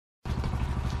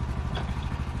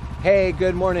Hey,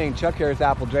 good morning. Chuck here with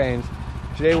Apple Drains.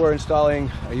 Today we're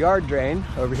installing a yard drain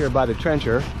over here by the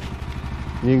trencher.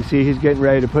 You can see he's getting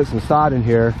ready to put some sod in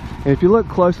here. And if you look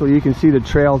closely, you can see the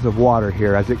trails of water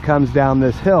here as it comes down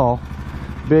this hill,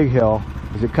 big hill.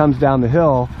 As it comes down the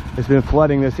hill, it's been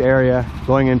flooding this area,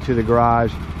 going into the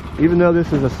garage. Even though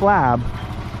this is a slab,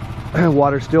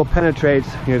 water still penetrates,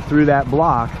 through that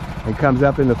block and comes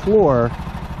up in the floor,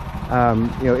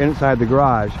 inside the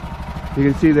garage. You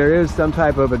can see there is some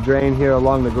type of a drain here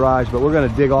along the garage, but we're going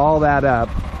to dig all that up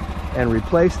and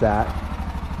replace that.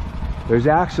 There's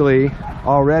actually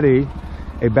already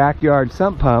a backyard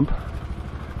sump pump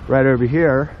right over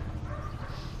here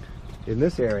in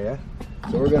this area.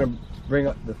 So we're going to bring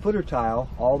up the footer tile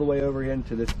all the way over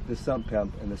into this sump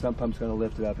pump, and the sump pump's going to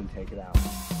lift it up and take it out.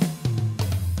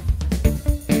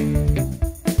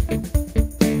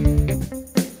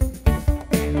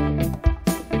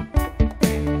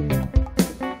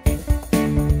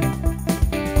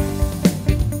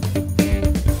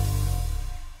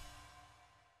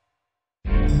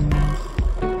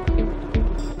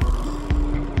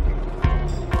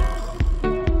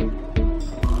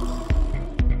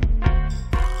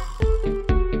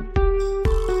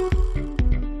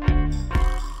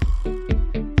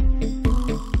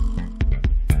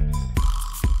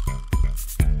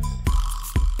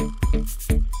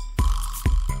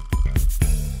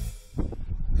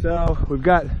 So we've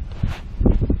got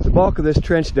the bulk of this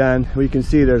trench done. We can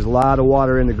see there's a lot of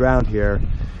water in the ground here,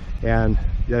 and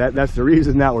that's the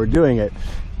reason that we're doing it.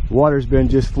 Water's been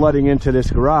just flooding into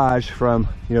this garage from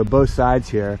both sides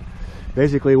here.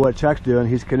 Basically what Chuck's doing,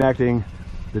 he's connecting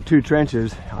the two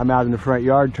trenches. I'm out in the front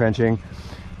yard trenching,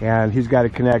 and he's got to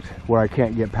connect where I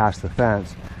can't get past the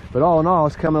fence. But all in all,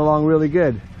 it's coming along really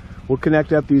good. We'll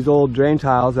connect up these old drain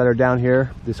tiles that are down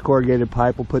here. This corrugated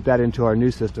pipe, we'll put that into our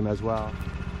new system as well.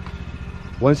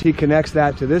 Once he connects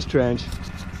that to this trench,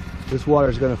 this water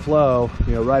is going to flow,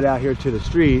 right out here to the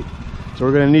street. So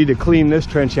we're going to need to clean this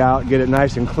trench out, get it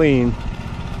nice and clean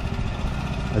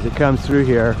as it comes through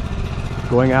here,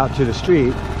 going out to the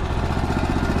street.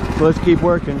 So let's keep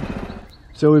working.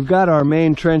 So we've got our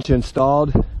main trench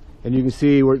installed, and you can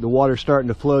see where the water's starting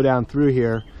to flow down through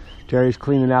here. Terry's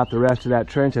cleaning out the rest of that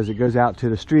trench as it goes out to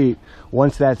the street.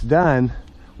 Once that's done,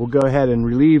 we'll go ahead and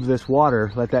relieve this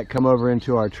water, let that come over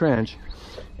into our trench.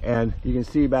 And you can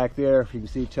see back there, if you can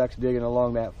see Chuck's digging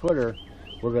along that footer,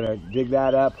 we're going to dig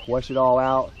that up, wash it all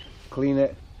out, clean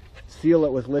it, seal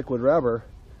it with liquid rubber,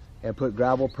 and put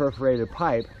gravel perforated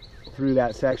pipe through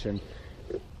that section.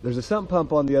 There's a sump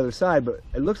pump on the other side, but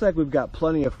it looks like we've got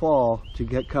plenty of fall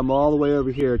to come all the way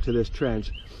over here to this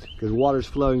trench, because water's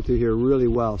flowing through here really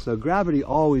well. So gravity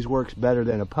always works better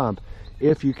than a pump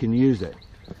if you can use it.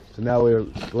 So now we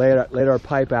laid our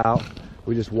pipe out.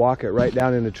 We just walk it right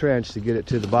down in the trench to get it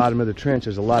to the bottom of the trench.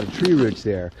 There's a lot of tree roots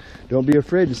there. Don't be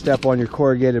afraid to step on your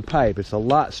corrugated pipe. It's a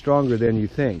lot stronger than you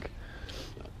think.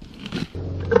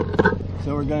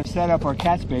 So we're going to set up our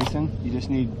catch basin. You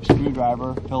just need a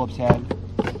screwdriver, Phillips head.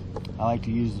 I like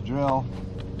to use the drill.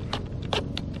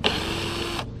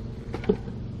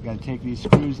 You got to take these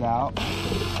screws out.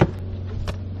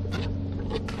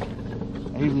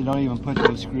 I usually don't even put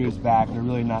those screws back. They're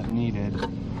really not needed.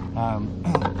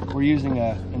 We're using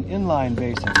an inline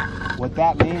basin. What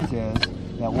that means is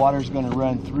that water is going to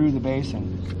run through the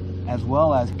basin as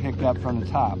well as picked up from the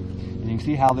top. And you can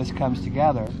see how this comes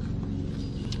together.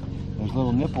 There's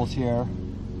little nipples here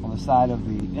on the side of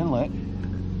the inlet.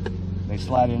 They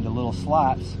slide into little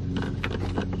slots.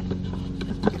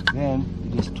 Then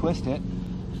you just twist it.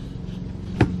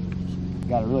 You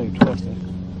got to really twist it.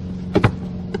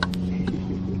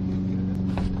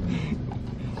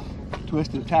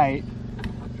 Twist it tight.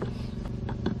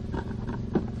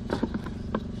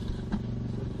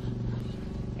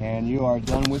 And you are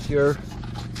done with your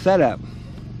setup.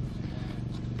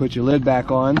 Put your lid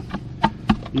back on.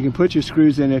 You can put your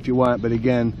screws in if you want, but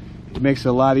again, it makes it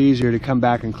a lot easier to come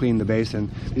back and clean the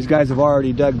basin. These guys have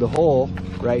already dug the hole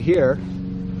right here.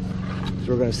 So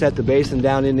we're going to set the basin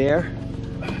down in there,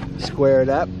 square it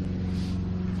up.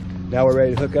 Now we're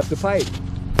ready to hook up the pipe.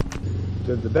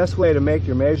 So the best way to make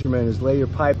your measurement is lay your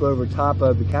pipe over top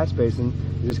of the catch basin.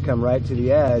 You just come right to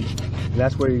the edge, and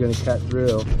that's where you're going to cut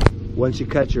through. Once you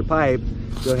cut your pipe,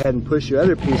 go ahead and push your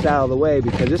other piece out of the way,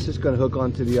 because this is going to hook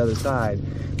onto the other side.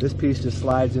 This piece just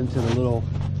slides into the little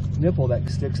nipple that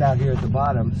sticks out here at the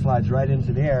bottom, slides right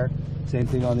into there. Same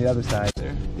thing on the other side.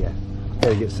 There? Yeah.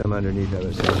 Gotta get some underneath of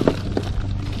it.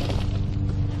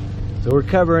 So we're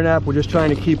covering up. We're just trying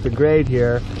to keep the grade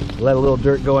here, let a little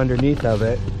dirt go underneath of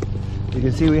it. You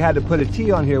can see we had to put a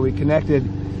T on here. We connected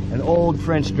an old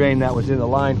French drain that was in the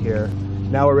line here.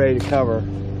 Now we're ready to cover.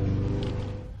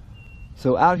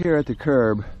 So out here at the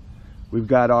curb, we've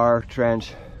got our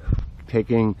trench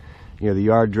taking, the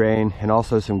yard drain and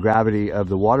also some gravity of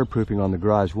the waterproofing on the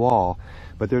garage wall.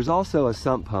 But there's also a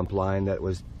sump pump line that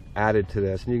was added to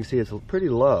this, and you can see it's pretty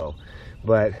low,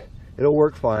 but it'll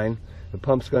work fine. The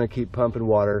pump's going to keep pumping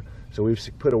water, so we've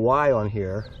put a Y on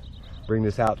here, bring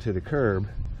this out to the curb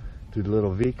through the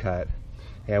little V cut,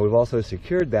 and we've also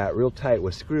secured that real tight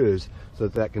with screws so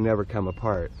that that can never come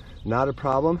apart. Not a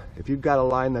problem if you've got a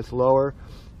line that's lower,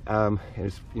 and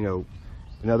it's,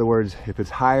 in other words, if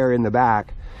it's higher in the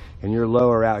back and you're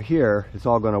lower out here, it's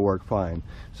all going to work fine.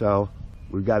 So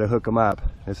we've got to hook them up.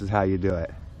 This is how you do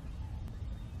it.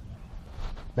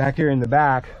 Back here in the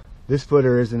back, this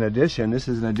footer is an addition. This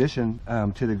is an addition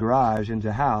to the garage into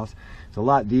the house. It's a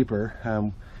lot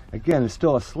deeper. Again, it's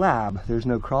still a slab. There's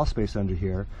no crawl space under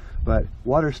here, but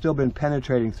water's still been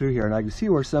penetrating through here, and I can see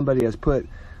where somebody has put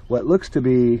what looks to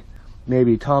be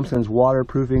maybe Thompson's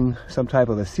waterproofing, some type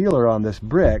of a sealer on this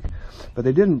brick, but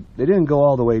they didn't go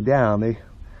all the way down.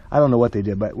 I don't know what they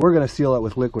did, but we're going to seal it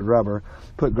with liquid rubber,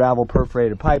 put gravel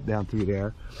perforated pipe down through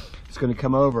there. It's going to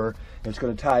come over and it's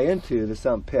going to tie into the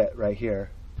sump pit right here.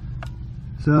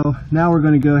 So now we're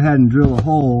going to go ahead and drill a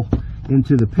hole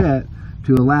into the pit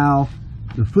to allow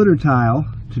the footer tile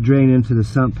to drain into the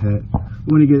sump pit.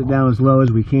 We want to get it down as low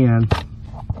as we can.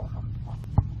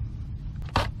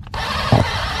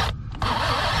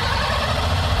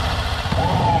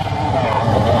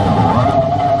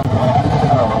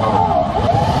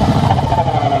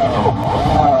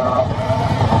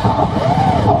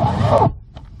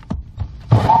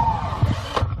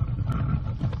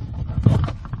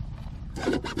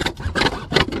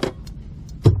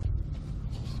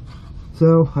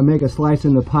 So I make a slice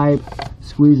in the pipe,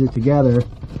 squeeze it together,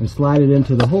 and slide it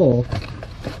into the hole.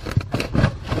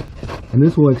 And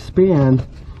this will expand.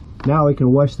 Now we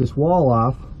can wash this wall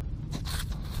off.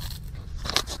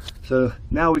 So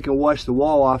now we can wash the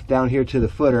wall off down here to the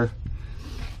footer,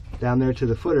 down there to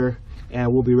the footer,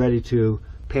 and we'll be ready to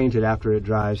paint it after it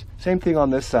dries. Same thing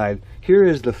on this side. Here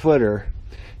is the footer,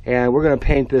 and we're going to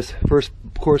paint this first,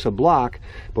 of course, a block,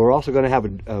 but we're also going to have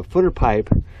a footer pipe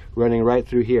running right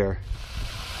through here.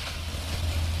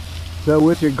 So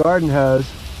with your garden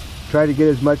hose, try to get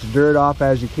as much dirt off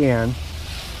as you can,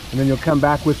 and then you'll come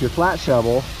back with your flat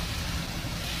shovel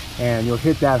and you'll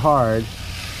hit that hard.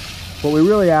 What we're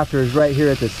really after is right here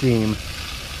at the seam.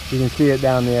 You can see it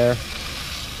down there.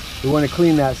 We want to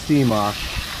clean that seam off.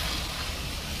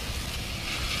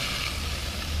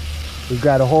 We've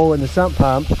got a hole in the sump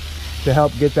pump to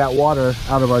help get that water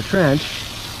out of our trench.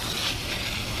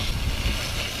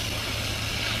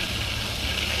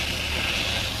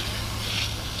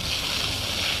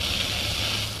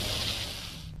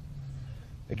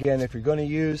 Again, if you're going to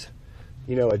use,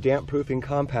 a damp proofing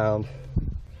compound,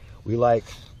 we like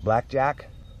Blackjack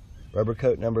rubber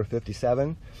coat number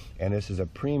 57, and this is a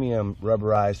premium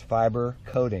rubberized fiber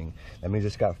coating. That means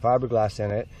it's got fiberglass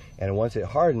in it, and once it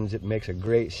hardens, it makes a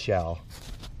great shell.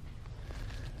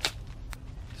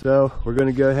 So we're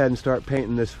going to go ahead and start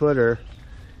painting this footer,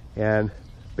 and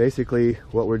basically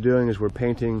what we're doing is we're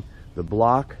painting the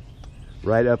block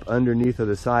right up underneath of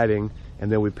the siding,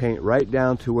 and then we paint right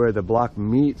down to where the block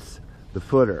meets the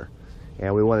footer,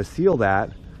 and we want to seal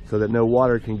that so that no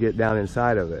water can get down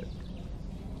inside of it.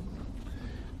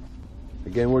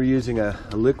 Again, we're using a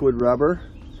liquid rubber.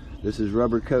 This is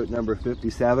rubber coat number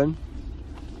 57.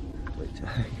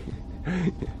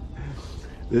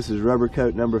 This is rubber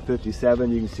coat number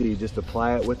 57. You can see you just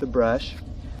apply it with a brush,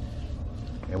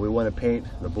 and we want to paint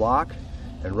the block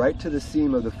and right to the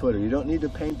seam of the footer. You don't need to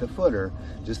paint the footer,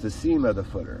 just the seam of the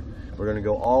footer. We're going to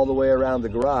go all the way around the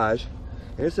garage,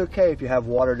 and it's okay if you have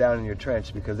water down in your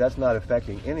trench because that's not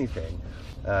affecting anything.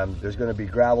 There's going to be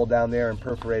gravel down there and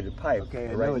perforated pipe. Okay,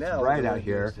 and right now it's bright out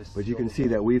here, but you can see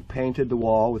that we've painted the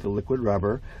wall with a liquid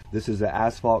rubber. This is an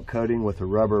asphalt coating with a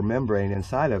rubber membrane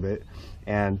inside of it,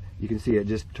 and you can see it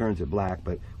just turns it black,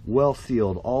 but well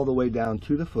sealed all the way down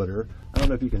to the footer. I don't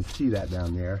know if you can see that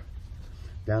down there,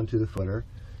 down to the footer.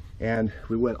 And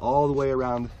we went all the way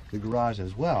around the garage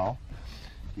as well.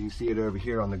 You can see it over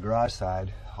here on the garage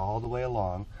side, all the way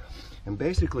along. And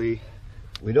basically,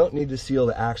 we don't need to seal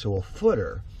the actual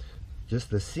footer,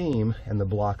 just the seam and the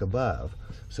block above.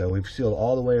 So we've sealed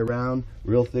all the way around,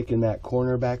 real thick in that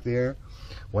corner back there.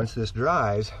 Once this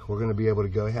dries, we're going to be able to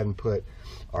go ahead and put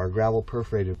our gravel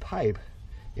perforated pipe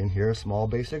in here, a small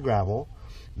base of gravel,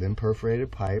 then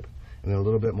perforated pipe, and then a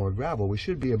little bit more gravel. We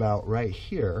should be about right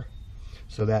here,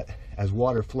 so that as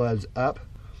water floods up,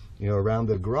 around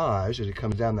the garage, as it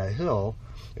comes down that hill,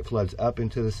 it floods up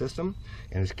into the system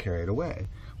and is carried away.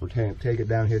 We're going to take it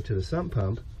down here to the sump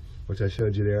pump, which I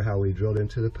showed you there how we drilled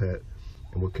into the pit,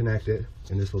 and we'll connect it,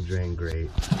 and this will drain great.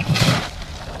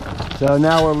 So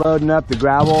now we're loading up the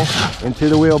gravel into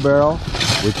the wheelbarrow.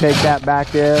 We take that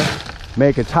back there,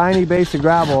 make a tiny base of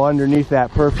gravel underneath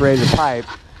that perforated pipe,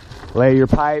 lay your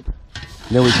pipe,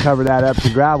 and then we cover that up to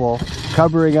gravel,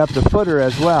 covering up the footer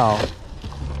as well.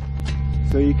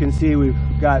 So you can see we've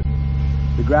got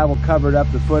the gravel covered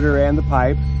up the footer and the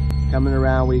pipe. Coming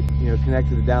around, we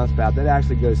connected the downspout. That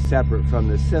actually goes separate from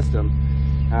the system.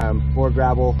 More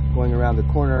gravel going around the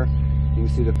corner. You can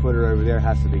see the footer over there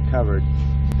has to be covered.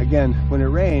 Again, when it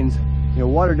rains,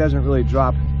 water doesn't really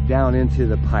drop down into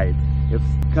the pipe. It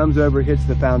comes over, hits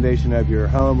the foundation of your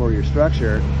home or your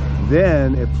structure,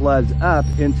 then it floods up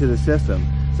into the system.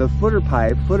 So footer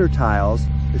pipe, footer tiles,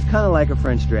 is kind of like a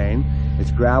French drain.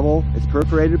 It's gravel, it's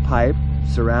perforated pipe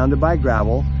surrounded by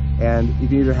gravel, and you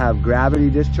can either have gravity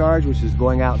discharge, which is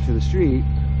going out to the street,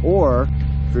 or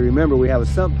if you remember, we have a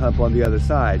sump pump on the other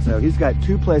side. So he's got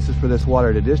two places for this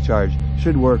water to discharge.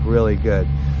 Should work really good.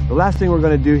 The last thing we're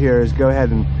going to do here is go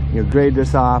ahead and grade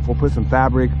this off. We'll put some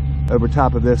fabric over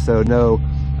top of this so no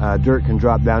dirt can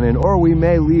drop down in, or we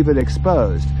may leave it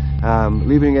exposed.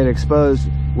 Leaving it exposed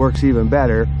works even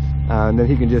better, and then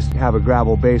he can just have a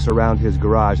gravel base around his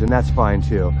garage, and that's fine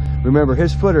too. Remember,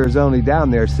 his footer is only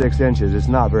down there 6 inches. It's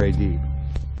not very deep.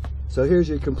 So here's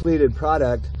your completed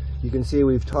product. You can see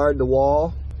we've tarred the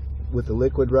wall with the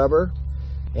liquid rubber,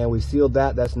 and we sealed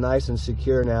that. That's nice and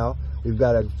secure now. We've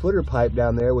got a footer pipe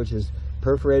down there, which is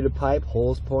perforated pipe,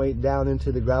 holes point down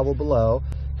into the gravel below.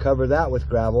 Cover that with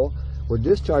gravel. We're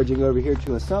discharging over here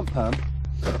to a sump pump.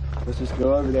 Let's just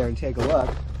go over there and take a look.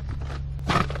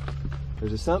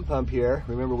 There's a sump pump here.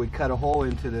 Remember, we cut a hole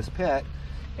into this pit,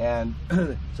 and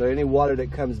so any water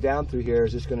that comes down through here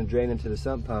is just going to drain into the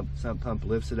sump pump. Sump pump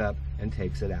lifts it up and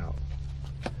takes it out.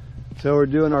 So we're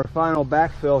doing our final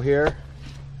backfill here.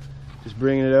 Just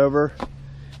bringing it over.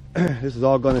 This is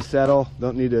all going to settle.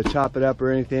 Don't need to chop it up or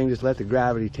anything. Just let the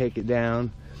gravity take it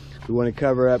down. We want to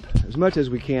cover up as much as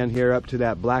we can here up to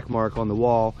that black mark on the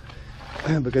wall,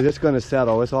 because it's going to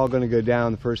settle. It's all going to go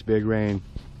down the first big rain.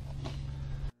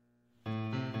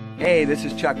 Hey, this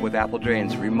is Chuck with Apple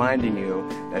Drains, reminding you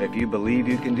that if you believe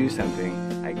you can do something,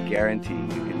 I guarantee you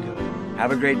can do it.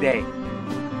 Have a great day.